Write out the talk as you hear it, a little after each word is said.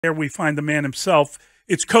There we find the man himself.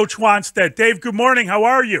 It's Coach Wannstedt. Dave, good morning. How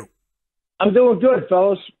are you? I'm doing good,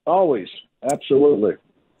 fellas. Always. Absolutely.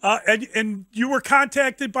 And you were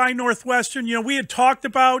contacted by Northwestern. You know, we had talked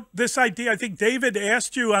about this idea. I think David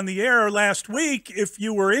asked you on the air last week if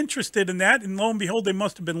you were interested in that, and lo and behold, they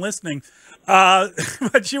must have been listening.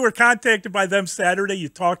 But you were contacted by them Saturday. You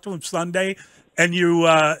talked to them Sunday, and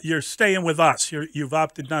you're staying with us. You've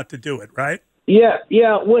opted not to do it, right? Yeah.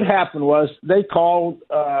 What happened was they called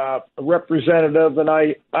a representative, and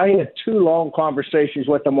I had two long conversations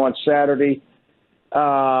with them on Saturday,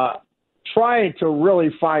 trying to really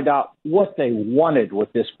find out what they wanted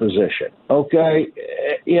with this position. Okay,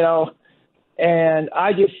 and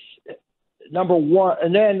I just number one,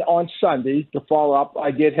 and then on Sunday to follow up,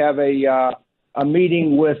 I did have a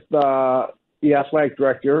meeting with the athletic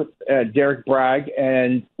director, Derek Bragg,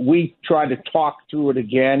 and we tried to talk through it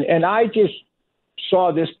again, and I just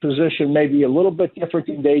saw this position maybe a little bit different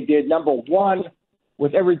than they did. Number one,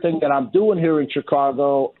 with everything that I'm doing here in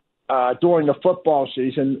Chicago during the football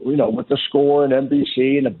season, with the Score and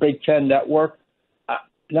NBC and the Big Ten Network,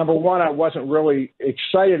 number one, I wasn't really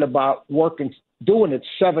excited about doing it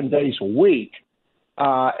 7 days a week.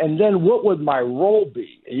 And then what would my role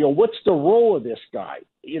be? What's the role of this guy?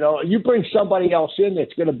 You bring somebody else in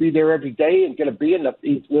that's going to be there every day and going to be in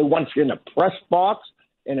the press box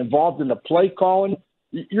and involved in the play calling,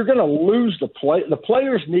 you're going to lose the play. The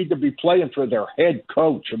players need to be playing for their head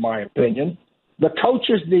coach, in my opinion. The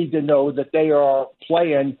coaches need to know that they are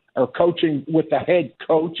playing or coaching with the head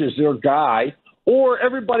coach as their guy, or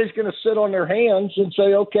everybody's going to sit on their hands and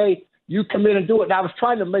say, okay, you come in and do it. And I was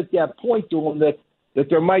trying to make that point to them that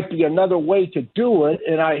there might be another way to do it.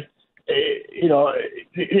 And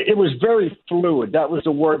it was very fluid. That was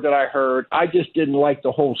the word that I heard. I just didn't like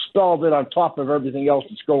the whole spell of it on top of everything else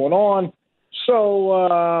that's going on.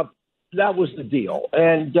 So that was the deal.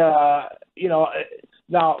 And,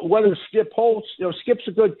 now whether Skip Holtz, Skip's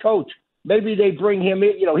a good coach. Maybe they bring him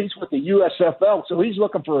in, he's with the USFL, so he's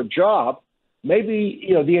looking for a job. Maybe,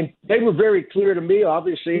 they were very clear to me,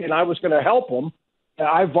 obviously, and I was going to help them.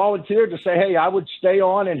 I volunteered to say, hey, I would stay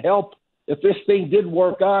on and help if this thing did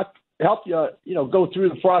work out. Help you, go through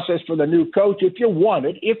the process for the new coach if you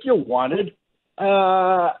wanted.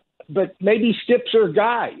 But maybe Skip's our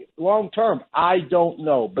guy long term. I don't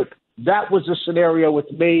know. But that was the scenario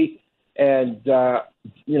with me. And,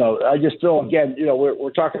 I just feel, again, we're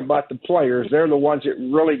talking about the players. They're the ones that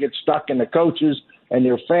really get stuck in the coaches and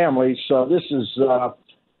their families. So this is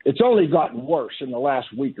it's only gotten worse in the last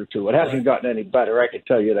week or two. It hasn't gotten any better, I can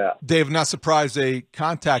tell you that. Dave, not surprised they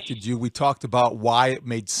contacted you. We talked about why it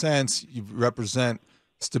made sense. You represent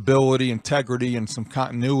stability, integrity, and some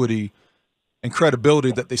continuity and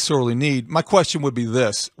credibility that they sorely need. My question would be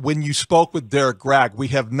this. When you spoke with Derek Bragg, we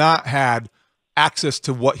have not had access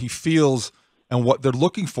to what he feels and what they're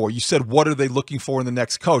looking for. You said, what are they looking for in the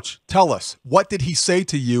next coach? Tell us. What did he say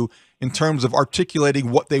to you in terms of articulating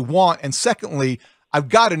what they want? And secondly, I've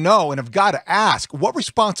got to know and I've got to ask, what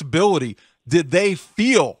responsibility did they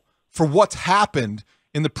feel for what's happened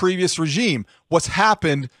in the previous regime? What's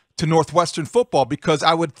happened to Northwestern football? Because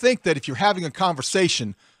I would think that if you're having a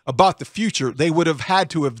conversation about the future, they would have had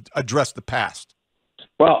to have addressed the past.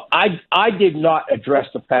 Well, I did not address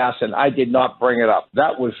the past, and I did not bring it up.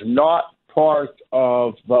 That was not part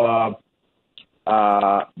of the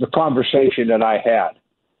conversation that I had.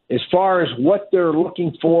 As far as what they're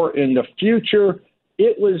looking for in the future,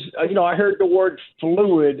 it was, I heard the word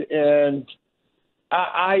fluid, and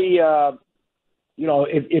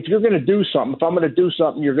if you're going to do something, if I'm going to do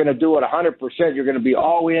something, you're going to do it 100%. You're going to be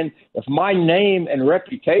all in. If my name and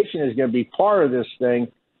reputation is going to be part of this thing,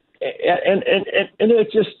 and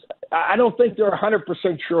it's just, I don't think they're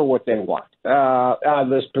 100% sure what they want out of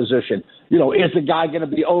this position. Is the guy going to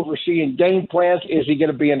be overseeing game plans? Is he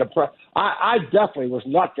going to be in the press? I definitely was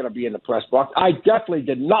not going to be in the press box. I definitely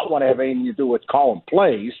did not want to have anything to do with calling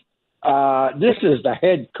plays. This is the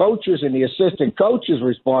head coaches and the assistant coaches'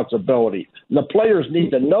 responsibility. The players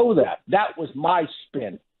need to know that. That was my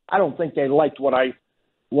spin. I don't think they liked what I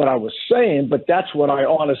was saying, but that's what I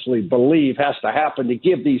honestly believe has to happen to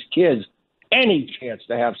give these kids any chance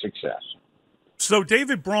to have success. So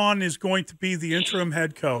David Braun is going to be the interim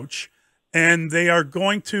head coach, and they are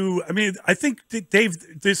going to, I think,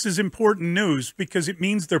 Dave, this is important news because it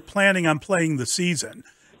means they're planning on playing the season.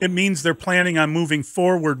 It means they're planning on moving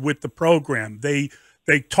forward with the program. They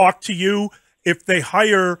talk to you. If they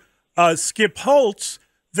hire Skip Holtz,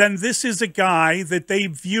 then this is a guy that they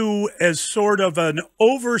view as sort of an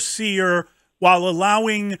overseer while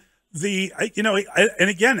allowing and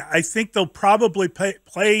again, I think they'll probably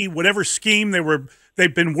play whatever scheme they were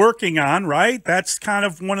they've been working on, right? That's kind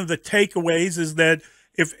of one of the takeaways is that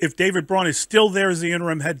if David Braun is still there as the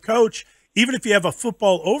interim head coach, even if you have a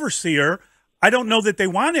football overseer, I don't know that they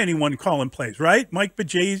want anyone calling plays, right? Mike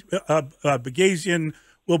Bagazian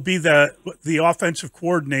will be the offensive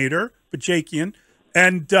coordinator, Bajakian,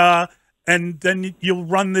 and then you'll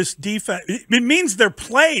run this defense. It means they're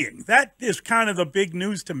playing. That is kind of the big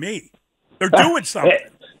news to me. They're doing something.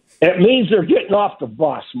 It means they're getting off the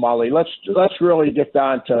bus, Mully. Let's really get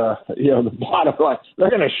down to the bottom line.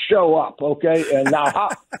 They're going to show up, okay? And now,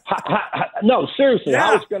 no, seriously, Yeah.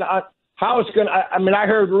 how it's going to? I mean, I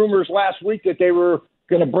heard rumors last week that they were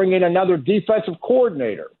going to bring in another defensive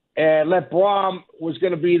coordinator and let Braun was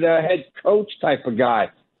going to be the head coach type of guy,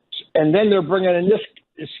 and then they're bringing in this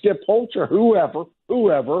Skip Holtz or whoever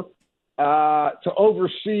to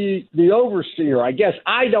oversee the overseer. I guess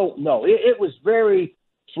I don't know. It was very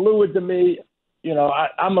fluid to me.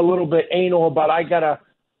 I'm a little bit anal about I gotta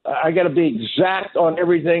be exact on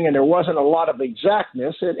everything, and there wasn't a lot of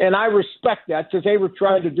exactness, and I respect that because they were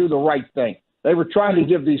trying to do the right thing. They were trying to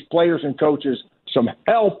give these players and coaches some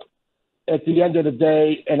help at the end of the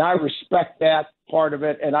day, and I respect that part of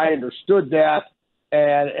it, and I understood that,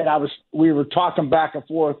 and we were talking back and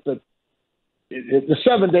forth that the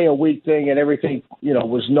 7-day-a-week thing and everything,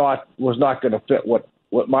 was not going to fit what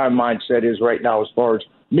my mindset is right now as far as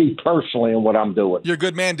me personally and what I'm doing. You're a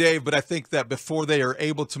good man, Dave, but I think that before they are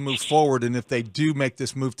able to move forward, and if they do make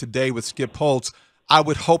this move today with Skip Holtz, I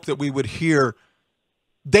would hope that we would hear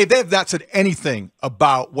they have not said anything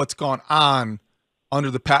about what's gone on under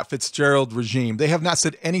the Pat Fitzgerald regime. They have not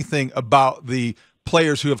said anything about the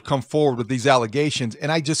players who have come forward with these allegations,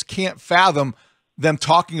 and I just can't fathom them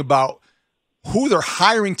talking about who they're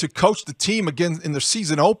hiring to coach the team again in their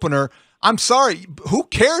season opener. I'm sorry, who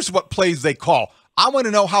cares what plays they call? I want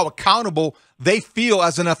to know how accountable they feel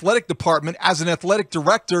as an athletic department, as an athletic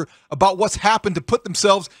director, about what's happened to put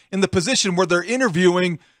themselves in the position where they're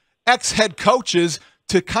interviewing ex-head coaches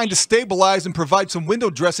to kind of stabilize and provide some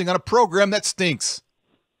window dressing on a program that stinks.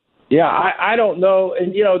 Yeah, I don't know.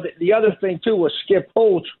 And, the other thing, too, was Skip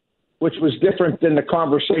Holtz, which was different than the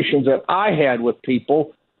conversations that I had with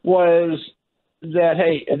people, was that,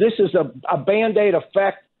 hey, this is a Band-Aid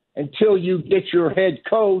effect until you get your head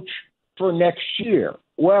coach for next year.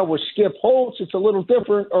 Well, with Skip Holtz, it's a little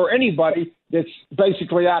different, or anybody that's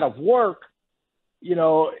basically out of work,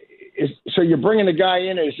 so you're bringing a guy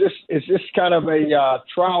in. Is this kind of a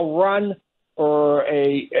trial run or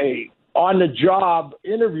a on-the-job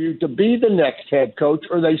interview to be the next head coach,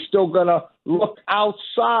 or are they still going to look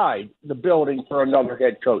outside the building for another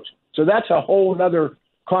head coach? So that's a whole other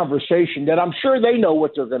conversation that I'm sure they know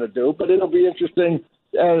what they're going to do, but it'll be interesting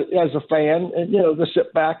as a fan, and to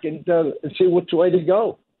sit back and see which way to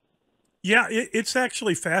go. Yeah, it's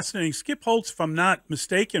actually fascinating. Skip Holtz, if I'm not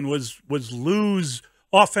mistaken, was Lou's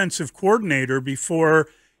offensive coordinator before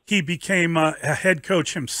he became a head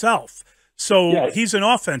coach himself. So yeah. He's an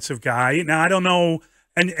offensive guy. Now, I don't know,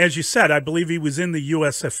 and as you said, I believe he was in the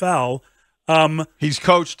USFL. He's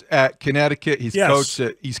coached at Connecticut. He's Yes. coached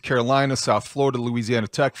at East Carolina, South Florida, Louisiana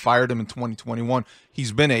Tech. Fired him in 2021.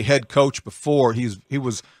 He's been a head coach before. He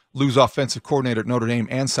was Lou's offensive coordinator at Notre Dame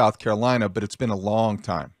and South Carolina, but it's been a long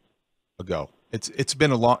time ago. It's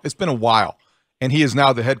been a while, and he is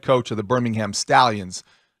now the head coach of the Birmingham Stallions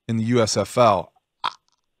in the USFL.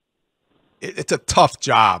 It's a tough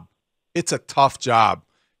job. It's a tough job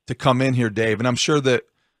to come in here, Dave, and I'm sure that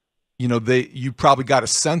you probably got a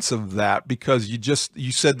sense of that because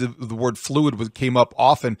you said the word fluid came up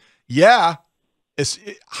often. Yeah.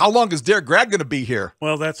 How long is Derek Grad going to be here?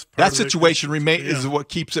 Well, that situation is what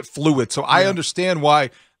keeps it fluid. So I understand why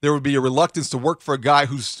there would be a reluctance to work for a guy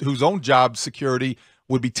whose own job security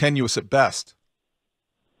would be tenuous at best.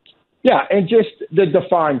 Yeah, and just the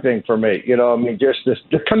defined thing for me, just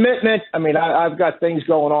the commitment. I mean, I've got things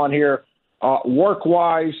going on here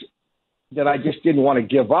work-wise that I just didn't want to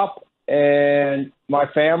give up. And my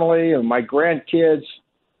family and my grandkids,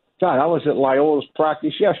 God, I was at Loyola's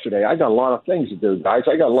practice yesterday. I got a lot of things to do, guys.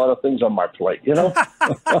 I got a lot of things on my plate,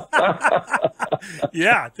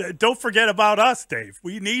 Yeah, don't forget about us, Dave.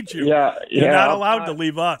 We need you. Yeah, You're not allowed to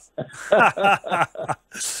leave us.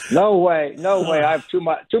 No way. I have too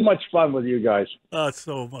much fun with you guys. Oh, it's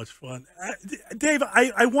so much fun. Dave,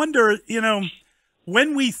 I wonder,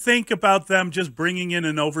 when we think about them just bringing in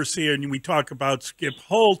an overseer and we talk about Skip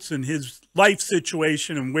Holtz and his life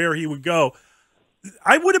situation and where he would go,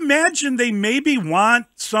 I would imagine they maybe want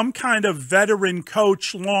some kind of veteran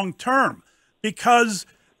coach long term because,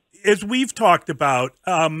 as we've talked about,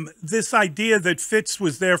 this idea that Fitz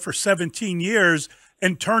was there for 17 years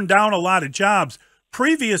and turned down a lot of jobs.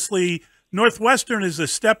 Previously, Northwestern is a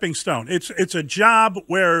stepping stone. It's a job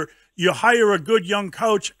where you hire a good young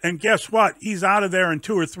coach, and guess what? He's out of there in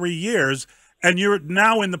 2 or 3 years, and you're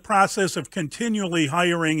now in the process of continually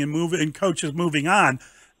hiring and coaches moving on.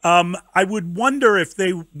 I would wonder if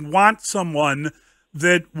they want someone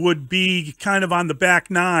that would be kind of on the back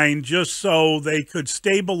nine just so they could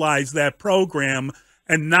stabilize that program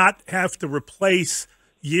and not have to replace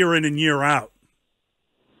year in and year out.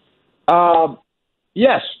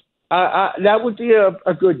 Yes, that would be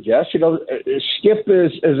a good guess. You know, Skip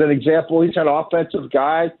is an example. He's an offensive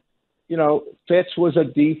guy. You know, Fitz was a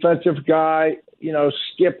defensive guy. You know,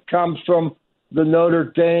 Skip comes from the Notre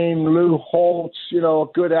Dame, Lou Holtz, you know, a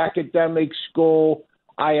good academic school.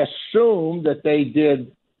 I assume that they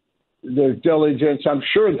did their diligence. I'm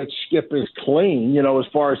sure that Skip is clean, you know, as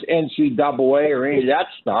far as NCAA or any of that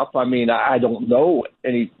stuff. I mean, I don't know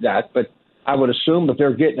any of that, but I would assume that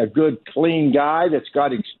they're getting a good, clean guy that's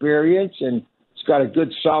got experience and it's got a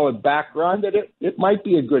good, solid background, that it might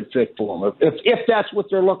be a good fit for them if that's what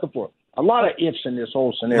they're looking for. A lot of ifs in this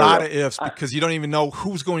whole scenario. A lot of ifs because you don't even know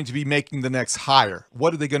who's going to be making the next hire.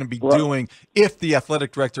 What are they going to be doing if the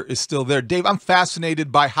athletic director is still there? Dave, I'm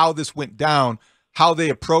fascinated by how this went down, how they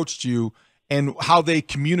approached you, and how they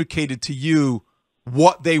communicated to you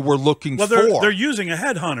what they were looking for. They're using a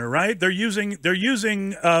headhunter, right? They're using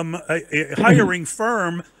a hiring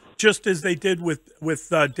firm just as they did with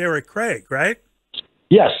Derek Craig, right?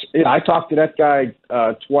 Yes, I talked to that guy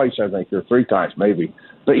twice, I think, or 3 times maybe.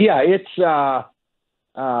 But yeah, I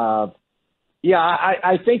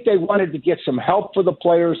think they wanted to get some help for the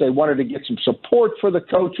players. They wanted to get some support for the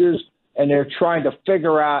coaches, and they're trying to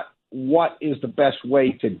figure out what is the best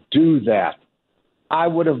way to do that. I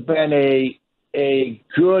would have been a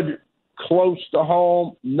good, close to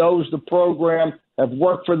home, knows the program, have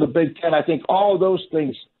worked for the Big Ten. I think all those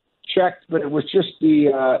things checked, but it was just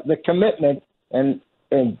the commitment and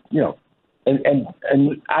you know. And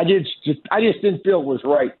I just didn't feel it was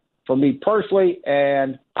right for me personally,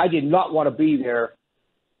 and I did not want to be there.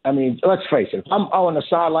 I mean, let's face it. If I'm on the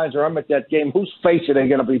sidelines or I'm at that game, whose face are they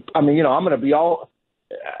going to be? I mean, you know, I'm going to be all.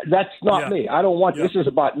 That's not me. I don't want. This is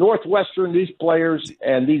about Northwestern, these players,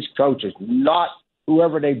 and these coaches, not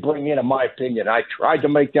whoever they bring in my opinion. I tried to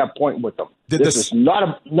make that point with them. This is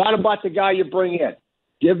not about the guy you bring in.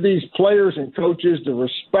 Give these players and coaches the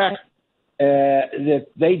respect that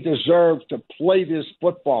they deserve to play this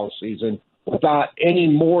football season without any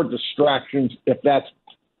more distractions, if that's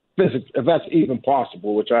even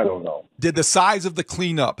possible, which I don't know. Did the size of the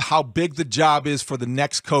cleanup, how big the job is for the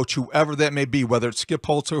next coach, whoever that may be, whether it's Skip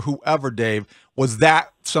Holtz or whoever, Dave, was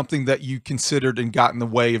that something that you considered and got in the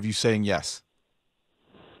way of you saying yes?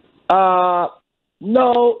 No,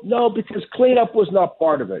 because cleanup was not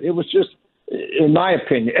part of it. It was just, in my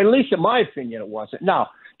opinion, at least in my opinion, it wasn't. Now,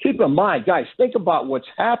 keep in mind, guys, think about what's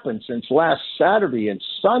happened since last Saturday and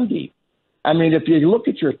Sunday. I mean, if you look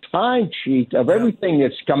at your time sheet of everything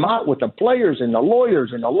that's come out with the players and the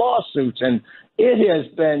lawyers and the lawsuits, and it has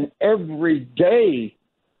been every day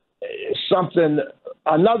something,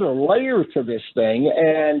 another layer to this thing.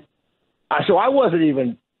 And so I wasn't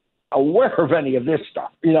even aware of any of this stuff,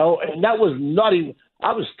 you know, and that was not even,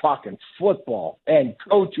 I was talking football and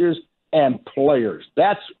coaches and players.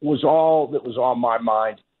 That was all that was on my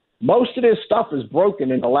mind. Most of this stuff is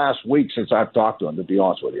broken in the last week since I've talked to him, to be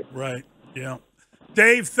honest with you. Right. Yeah.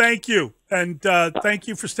 Dave, thank you. And thank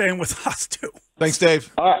you for staying with us, too. Thanks,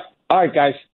 Dave. All right, guys.